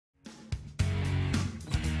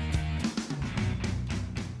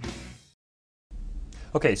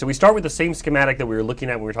Okay, so we start with the same schematic that we were looking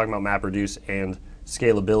at when we were talking about MapReduce and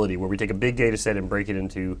scalability, where we take a big data set and break it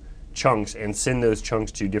into chunks and send those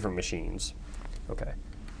chunks to different machines. Okay,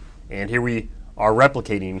 and here we are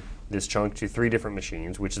replicating this chunk to 3 different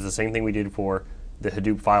machines, which is the same thing we did for the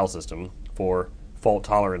Hadoop file system for fault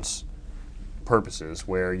tolerance purposes,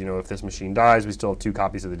 where if this machine dies, we still have 2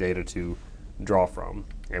 copies of the data to draw from,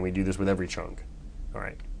 and we do this with every chunk. All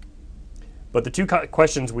right. But the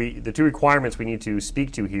two requirements we need to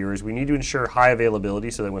speak to here is we need to ensure high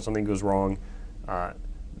availability so that when something goes wrong,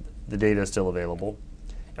 the data is still available.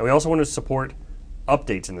 And we also want to support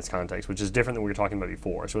updates in this context, which is different than we were talking about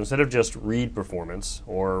before. So instead of just read performance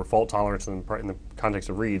or fault tolerance in the context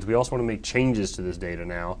of reads, we also want to make changes to this data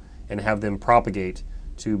now and have them propagate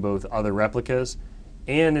to both other replicas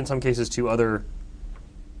and in some cases to other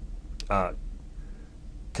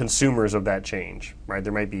consumers of that change, right?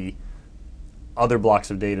 There might be other blocks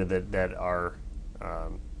of data that are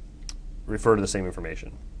refer to the same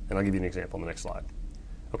information. And I'll give you an example in the next slide.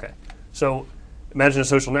 Okay, so imagine a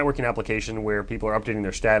social networking application where people are updating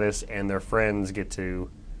their status and their friends get to,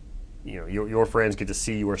 your friends get to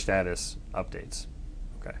see your status updates.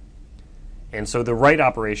 Okay, and so the write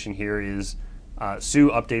operation here is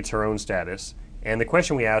Sue updates her own status, and the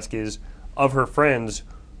question we ask is, of her friends,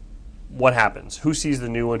 what happens? Who sees the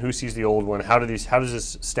new one? Who sees the old one? How does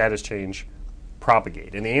this status change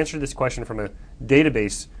propagate? And the answer to this question from a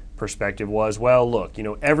database perspective was, well, look,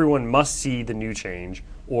 everyone must see the new change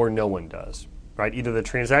or no one does, right? Either the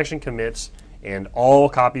transaction commits and all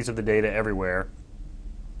copies of the data everywhere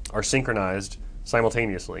are synchronized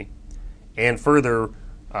simultaneously, and further,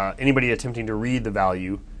 anybody attempting to read the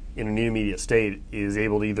value in an intermediate state is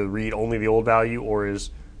able to either read only the old value or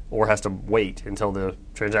has to wait until the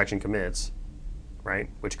transaction commits, right?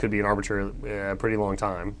 Which could be an arbitrary, pretty long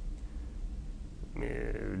time.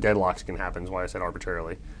 Deadlocks can happen, is why I said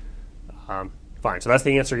arbitrarily. Fine, so that's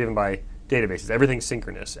the answer given by databases. Everything's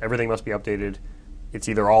synchronous. Everything must be updated. It's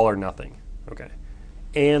either all or nothing. Okay.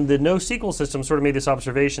 And the NoSQL system sort of made this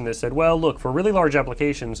observation that said, well, look, for really large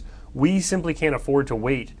applications, we simply can't afford to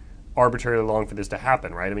wait arbitrarily long for this to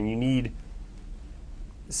happen, right? I mean, you need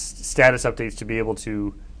status updates to be able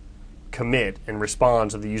to commit and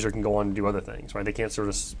respond so the user can go on and do other things, right? They can't sort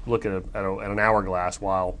of look at an hourglass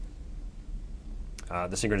while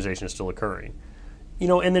the synchronization is still occurring.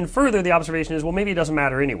 And then further, the observation is, well, maybe it doesn't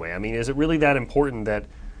matter anyway. I mean, is it really that important that,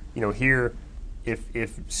 here,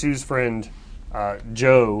 if Sue's friend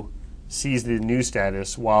Joe sees the new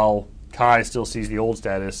status while Kai still sees the old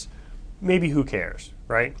status, maybe who cares,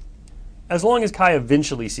 right? As long as Kai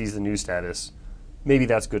eventually sees the new status, maybe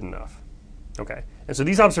that's good enough. Okay, and so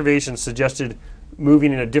these observations suggested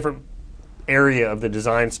moving in a different area of the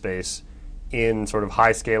design space in sort of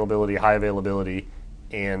high scalability, high availability,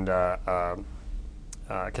 and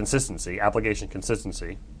consistency, application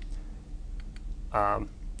consistency. And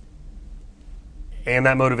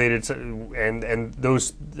that motivated,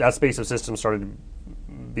 that space of systems started to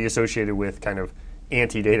be associated with kind of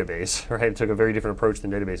anti-database, right? It took a very different approach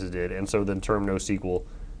than databases did, and so the term NoSQL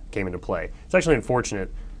came into play. It's actually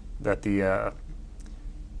unfortunate that the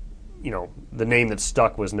name that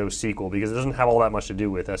stuck was NoSQL because it doesn't have all that much to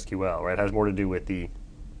do with SQL, right? It has more to do with the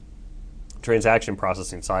transaction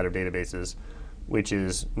processing side of databases, which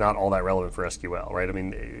is not all that relevant for SQL, right? I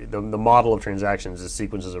mean, the model of transactions is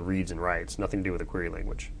sequences of reads and writes, nothing to do with a query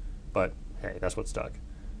language. But hey, that's what stuck.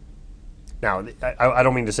 Now, I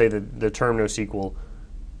don't mean to say that the term NoSQL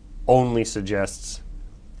only suggests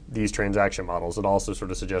these transaction models. It also sort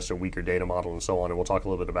of suggests a weaker data model and so on, and we'll talk a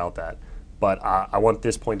little bit about that. But I want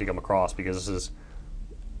this point to come across because this is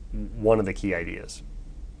one of the key ideas.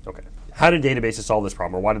 Okay, how did databases solve this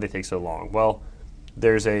problem, or why did they take so long? Well,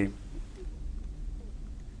 there's a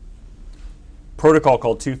protocol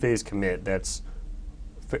called two-phase commit that's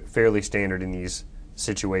fairly standard in these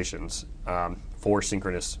situations for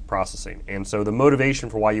synchronous processing. And so the motivation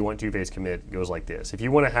for why you want two-phase commit goes like this. If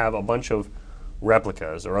you want to have a bunch of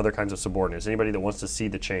replicas or other kinds of subordinates, anybody that wants to see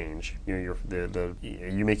the change, you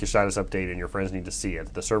make your status update and your friends need to see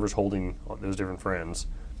it. The server's holding those different friends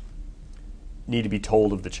need to be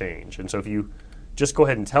told of the change. And so if you just go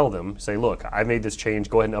ahead and tell them, say, look, I made this change,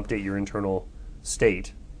 go ahead and update your internal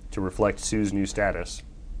state to reflect Sue's new status,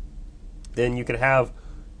 then you can have,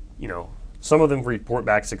 some of them report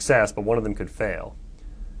back success, but one of them could fail.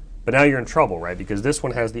 But now you're in trouble, right? Because this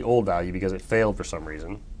one has the old value because it failed for some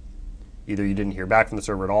reason. Either you didn't hear back from the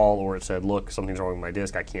server at all, or it said, look, something's wrong with my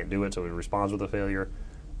disk, I can't do it, so it responds with a failure,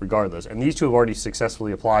 regardless. And these two have already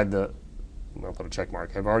successfully applied I'll put a check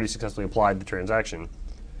mark, have already successfully applied the transaction.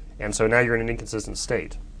 And so now you're in an inconsistent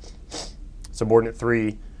state. Subordinate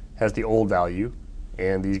 3 has the old value,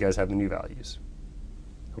 and these guys have the new values.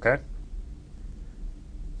 Okay?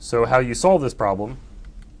 So how you solve this problem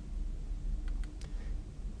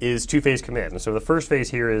is two-phase commit. And so the first phase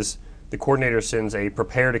here is the coordinator sends a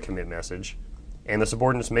prepare to commit message, and the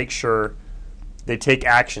subordinates make sure they take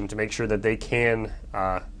action to make sure that they can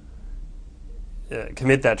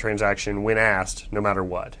commit that transaction when asked, no matter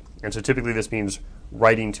what. And so typically this means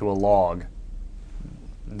writing to a log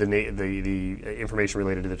the information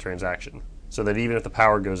related to the transaction, so that even if the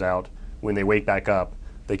power goes out, when they wake back up,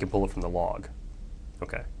 they can pull it from the log.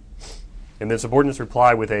 Okay. And then subordinates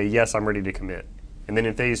reply with a yes, I'm ready to commit. And then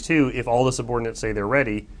in phase 2, if all the subordinates say they're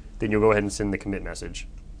ready, then you'll go ahead and send the commit message.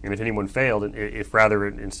 And if anyone failed, if rather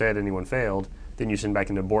instead anyone failed, then you send back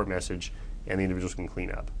an abort message, and the individuals can clean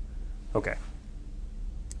up. Okay.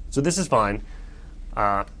 So this is fine.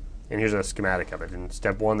 And here's a schematic of it. In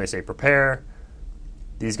step 1, they say prepare.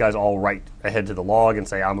 These guys all write ahead to the log and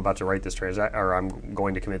say, I'm about to write this transaction, or I'm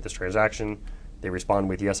going to commit this transaction. They respond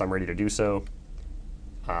with, yes, I'm ready to do so.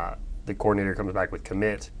 The coordinator comes back with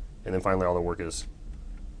commit, and then finally all the work is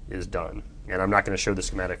done. And I'm not going to show the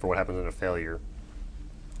schematic for what happens in a failure,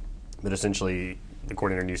 but essentially the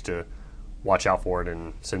coordinator needs to watch out for it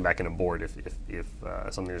and send back an abort if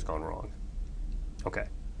something has gone wrong. Okay.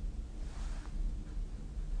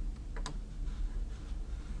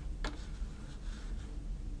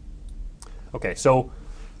 Okay, so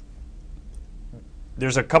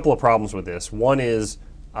there's a couple of problems with this. One is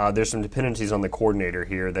there's some dependencies on the coordinator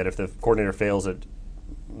here, that if the coordinator fails at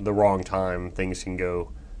the wrong time, things can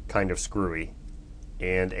go kind of screwy.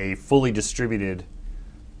 And a fully distributed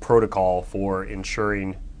protocol for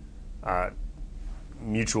ensuring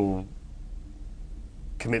mutual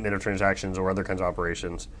commitment of transactions or other kinds of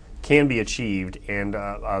operations can be achieved, and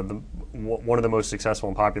one of the most successful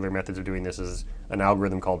and popular methods of doing this is an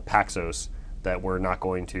algorithm called Paxos that we're not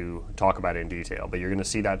going to talk about in detail, but you're going to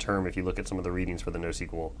see that term if you look at some of the readings for the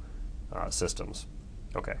NoSQL systems.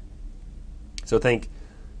 Okay. So think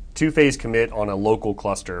two-phase commit on a local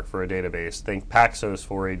cluster for a database. Think Paxos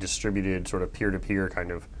for a distributed sort of peer-to-peer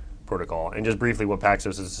kind of protocol. And just briefly, what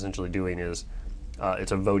Paxos is essentially doing is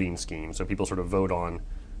it's a voting scheme. So people sort of vote on,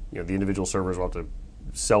 the individual servers will have to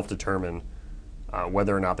self-determine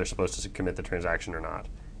whether or not they're supposed to commit the transaction or not.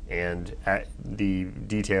 And the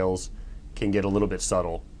details can get a little bit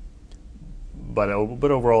subtle, but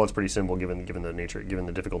overall it's pretty simple given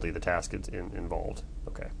the difficulty of the task involved.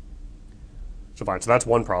 Okay. So fine. So that's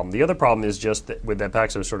one problem. The other problem is just that with that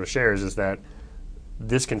Paxos sort of shares is that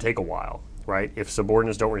this can take a while, right? If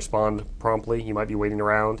subordinates don't respond promptly, you might be waiting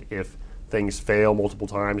around. If things fail multiple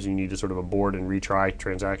times, you need to sort of abort and retry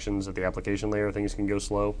transactions at the application layer, things can go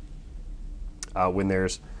slow.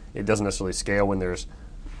 It doesn't necessarily scale when there's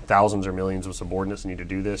thousands or millions of subordinates need to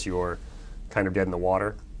do this, you're kind of dead in the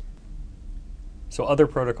water. So other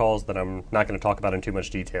protocols that I'm not going to talk about in too much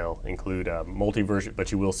detail include multi-version,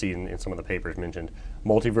 but you will see in some of the papers mentioned,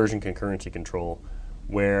 multi-version concurrency control,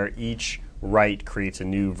 where each write creates a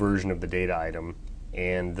new version of the data item,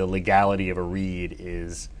 and the legality of a read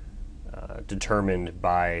is determined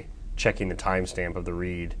by checking the timestamp of the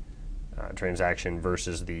read transaction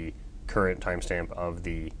versus the current timestamp of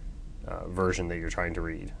the version that you're trying to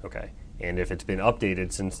read. Okay, and if it's been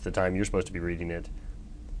updated since the time you're supposed to be reading it,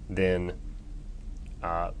 then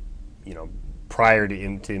prior to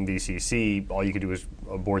MVCC, all you could do is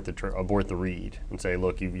abort the read and say,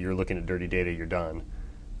 look, you're looking at dirty data, you're done.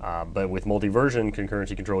 But with multi-version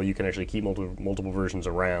concurrency control, you can actually keep multiple versions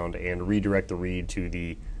around and redirect the read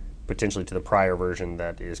to potentially to the prior version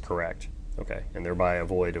that is correct. Okay, and thereby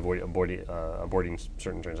aborting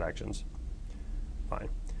certain transactions. Fine.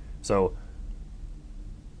 So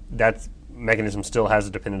that mechanism still has a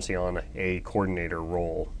dependency on a coordinator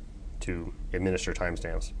role to administer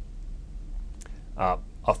timestamps.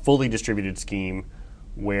 A fully distributed scheme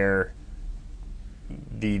where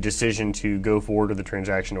the decision to go forward with the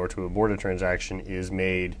transaction or to abort a transaction is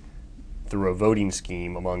made through a voting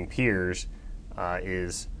scheme among peers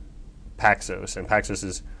is Paxos. And Paxos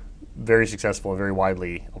is very successful and very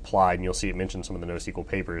widely applied, and you'll see it mentioned in some of the NoSQL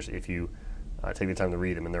papers if you take the time to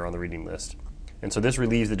read them, and they're on the reading list. And so this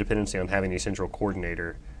relieves the dependency on having a central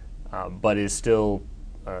coordinator, but is still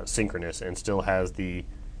synchronous and still has the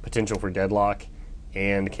potential for deadlock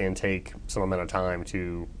and can take some amount of time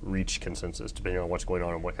to reach consensus depending on what's going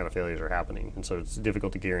on and what kind of failures are happening. And so it's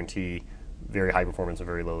difficult to guarantee very high performance and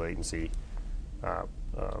very low latency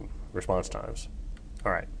response times.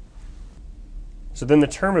 All right. So then the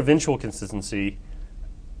term eventual consistency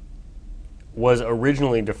was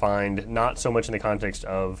originally defined not so much in the context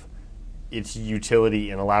of its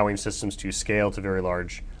utility in allowing systems to scale to very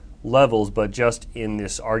large levels, but just in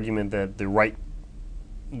this argument that the write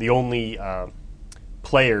the only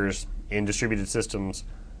players in distributed systems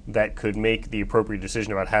that could make the appropriate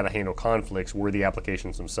decision about how to handle conflicts were the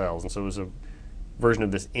applications themselves. And so it was a version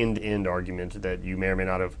of this end-to-end argument that you may or may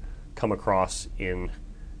not have come across in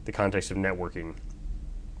the context of networking.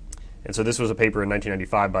 And so this was a paper in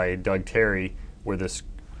 1995 by Doug Terry where this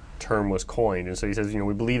term was coined. And so he says,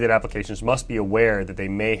 we believe that applications must be aware that they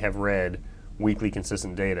may have read weakly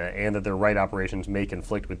consistent data and that their write operations may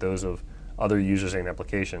conflict with those of other users and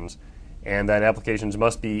applications, and that applications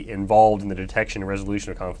must be involved in the detection and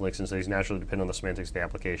resolution of conflicts, and so these naturally depend on the semantics of the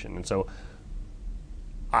application. And so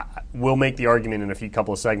we'll make the argument in a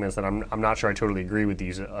couple of segments that I'm not sure I totally agree with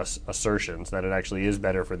these assertions, that it actually is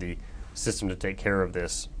better for the system to take care of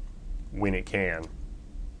this when it can.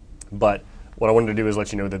 But what I wanted to do is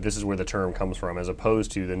let you know that this is where the term comes from, as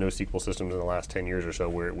opposed to the NoSQL systems in the last 10 years or so,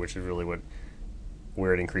 which is really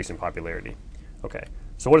where it increased in popularity. Okay,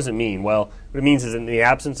 so what does it mean? Well, what it means is in the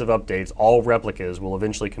absence of updates, all replicas will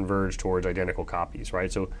eventually converge towards identical copies,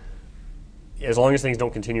 right? So as long as things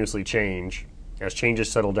don't continuously change, as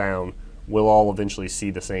changes settle down, we'll all eventually see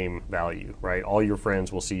the same value, right? All your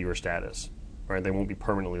friends will see your status, right? They won't be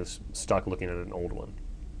permanently stuck looking at an old one.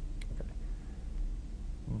 Okay.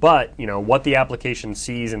 But, what the application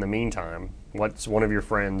sees in the meantime, what's one of your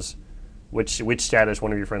friends, which status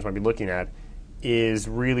one of your friends might be looking at, is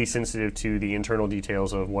really sensitive to the internal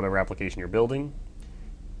details of whatever application you're building,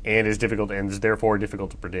 and is therefore difficult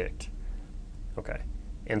to predict. Okay,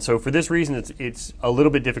 and so for this reason, it's a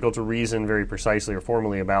little bit difficult to reason very precisely or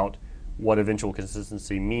formally about what eventual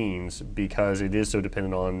consistency means, because it is so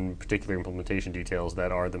dependent on particular implementation details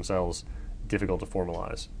that are themselves difficult to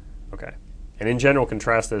formalize. Okay, and in general,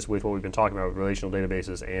 contrast this with what we've been talking about with relational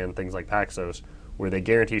databases and things like Paxos, where they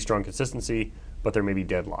guarantee strong consistency, but there may be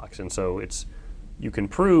deadlocks, and so you can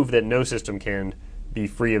prove that no system can be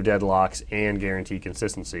free of deadlocks and guarantee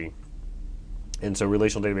consistency. And so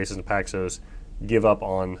relational databases and Paxos give up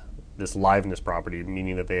on this liveness property,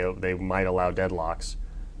 meaning that they might allow deadlocks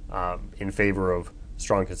in favor of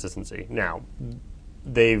strong consistency. Now,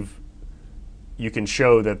 you can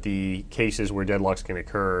show that the cases where deadlocks can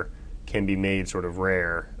occur can be made sort of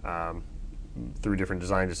rare through different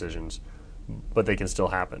design decisions, but they can still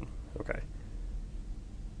happen. Okay.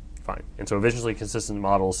 Fine. And so eventually consistent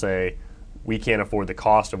models say we can't afford the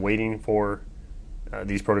cost of waiting for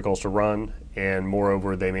these protocols to run, and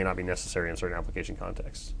moreover, they may not be necessary in certain application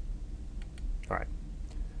contexts. All right.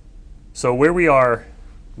 So where we are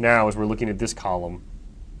now is we're looking at this column,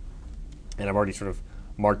 and I've already sort of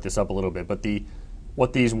marked this up a little bit, but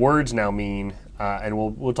what these words now mean, and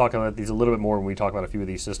we'll talk about these a little bit more when we talk about a few of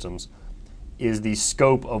these systems, is the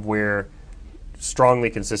scope of where strongly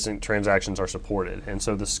consistent transactions are supported. And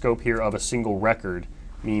so the scope here of a single record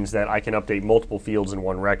means that I can update multiple fields in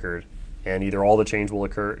one record, and either all the changes will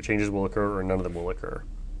occur or none of them will occur.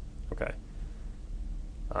 Okay.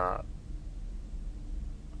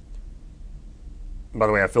 By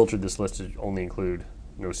the way, I filtered this list to only include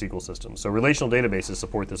NoSQL systems. So relational databases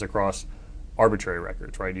support this across arbitrary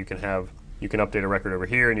records, right? You can update a record over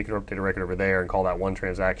here and you can update a record over there and call that one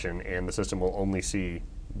transaction, and the system will only see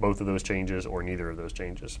both of those changes or neither of those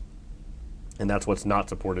changes. And that's what's not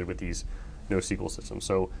supported with these NoSQL systems.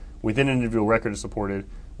 So within an individual record is supported.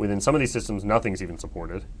 Within some of these systems, nothing's even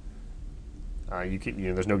supported.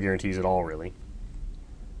 There's no guarantees at all, really.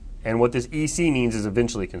 And what this EC means is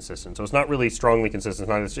eventually consistent. So it's not really strongly consistent.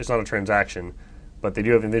 It's just not a transaction, but they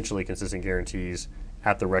do have eventually consistent guarantees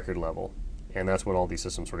at the record level. And that's what all these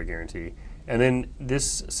systems sort of guarantee. And then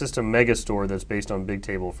this system Megastore that's based on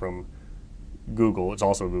Bigtable from Google, it's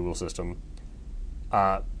also a Google system,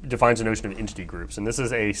 defines a notion of entity groups. And this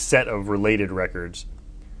is a set of related records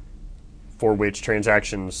for which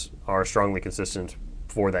transactions are strongly consistent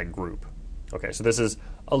for that group. Okay, so this is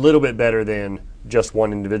a little bit better than just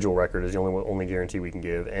one individual record is the only guarantee we can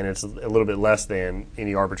give, and it's a little bit less than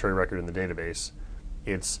any arbitrary record in the database.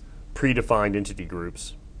 It's predefined entity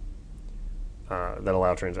groups that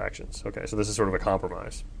allow transactions. Okay, so this is sort of a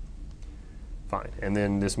compromise. Fine, and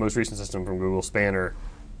then this most recent system from Google, Spanner,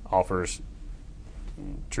 offers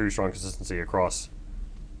true strong consistency across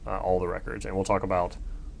all the records, and we'll talk about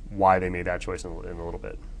why they made that choice in a little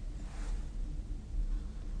bit.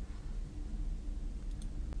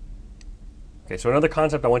 Okay, so another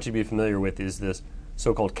concept I want you to be familiar with is this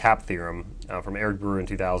so-called CAP theorem from Eric Brewer in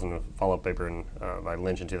 2000, a follow-up paper by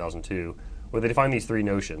Lynch in 2002, where they define these three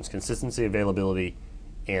notions: consistency, availability,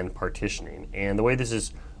 and partitioning. And the way this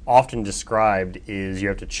is often described is you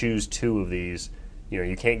have to choose two of these.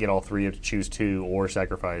 You can't get all three. You have to choose two or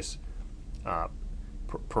sacrifice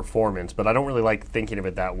performance, but I don't really like thinking of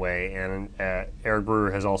it that way. And Eric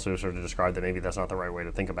Brewer has also sort of described that maybe that's not the right way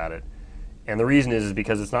to think about it. And the reason is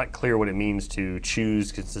because it's not clear what it means to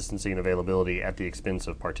choose consistency and availability at the expense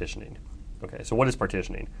of partitioning. Okay, so what is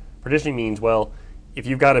partitioning? Partitioning means, well, if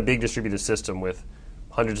you've got a big distributed system with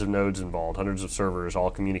hundreds of nodes involved, hundreds of servers all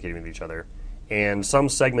communicating with each other, and some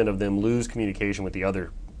segment of them lose communication with the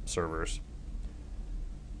other servers,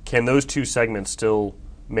 can those two segments still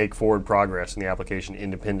make forward progress in the application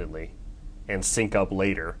independently and sync up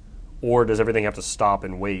later? Or does everything have to stop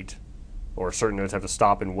and wait, or certain nodes have to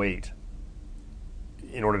stop and wait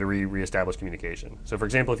in order to reestablish communication? So for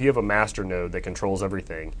example, if you have a master node that controls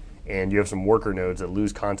everything and you have some worker nodes that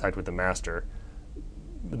lose contact with the master,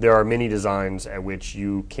 there are many designs at which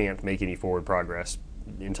you can't make any forward progress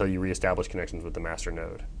until you reestablish connections with the master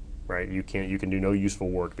node, right? You can do no useful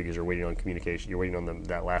work because you're waiting on communication. You're waiting on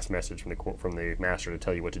that last message from the master to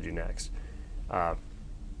tell you what to do next.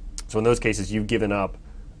 So in those cases, you've given up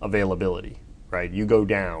availability, right? You go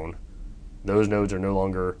down, those nodes are no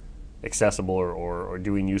longer accessible or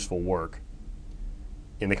doing useful work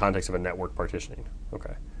in the context of a network partitioning.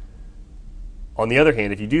 Okay. On the other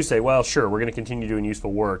hand, if you do say, well, sure, we're going to continue doing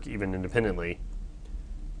useful work even independently,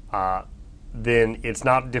 then it's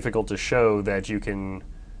not difficult to show that you can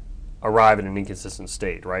arrive at an inconsistent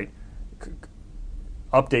state, right?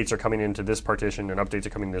 Updates are coming into this partition and updates are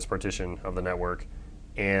coming to this partition of the network,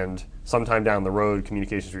 and sometime down the road,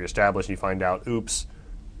 communications reestablished, and you find out, oops,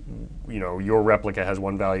 your replica has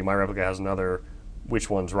one value, my replica has another.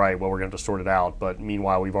 Which one's right? Well, we're going to have to sort it out. But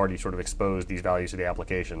meanwhile, we've already sort of exposed these values to the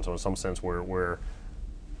application. So in some sense, we're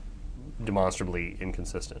demonstrably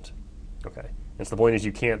inconsistent. Okay. And so the point is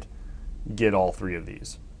you can't get all three of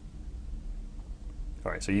these.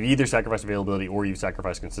 All right. So you've either sacrificed availability or you've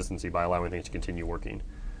sacrificed consistency by allowing things to continue working.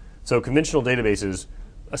 So conventional databases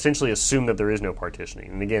essentially assume that there is no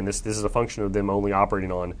partitioning. And again, this is a function of them only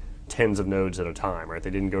operating on tens of nodes at a time, right?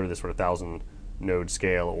 They didn't go to this sort of 1,000 node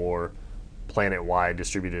scale or planet-wide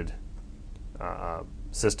distributed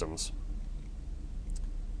systems.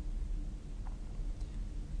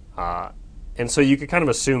 And so you could kind of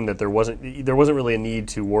assume that there wasn't really a need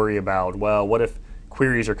to worry about, well, what if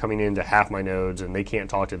queries are coming into half my nodes and they can't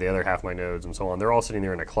talk to the other half my nodes and so on. They're all sitting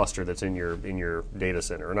there in a cluster that's in your data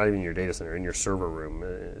center, or not even your data center, in your server room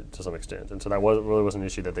to some extent. And so that really wasn't an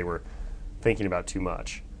issue that they were thinking about too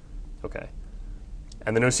much. Okay.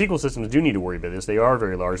 And the NoSQL systems do need to worry about this. They are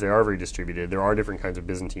very large. They are very distributed. There are different kinds of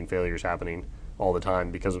Byzantine failures happening all the time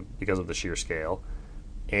because of the sheer scale.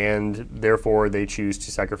 And therefore, they choose to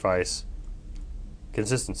sacrifice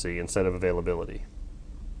consistency instead of availability.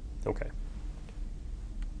 Okay.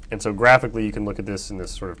 And so graphically, you can look at this in this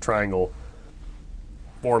sort of triangle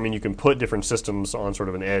form, and you can put different systems on sort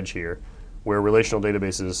of an edge here, where relational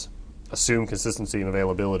databases assume consistency and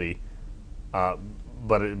availability,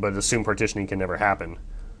 but assume partitioning can never happen,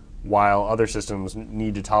 while other systems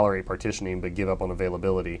need to tolerate partitioning but give up on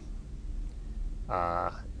availability.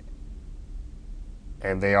 And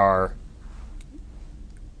they are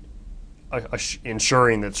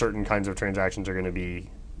ensuring that certain kinds of transactions are going to be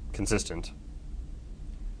consistent.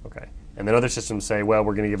 Okay. And then other systems say, well,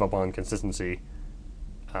 we're going to give up on consistency,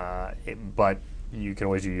 but you can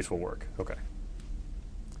always do useful work. Okay.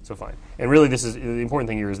 So fine. And really, this is the important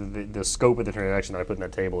thing here is that the scope of the transaction that I put in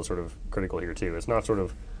that table is sort of critical here too. It's not sort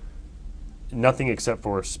of nothing except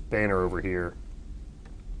for Spanner over here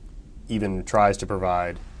even tries to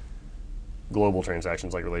provide global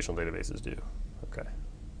transactions like relational databases do. Okay.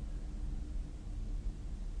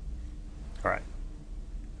 All right.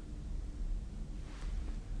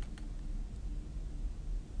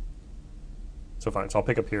 So fine. So I'll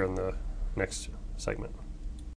pick up here in the next segment.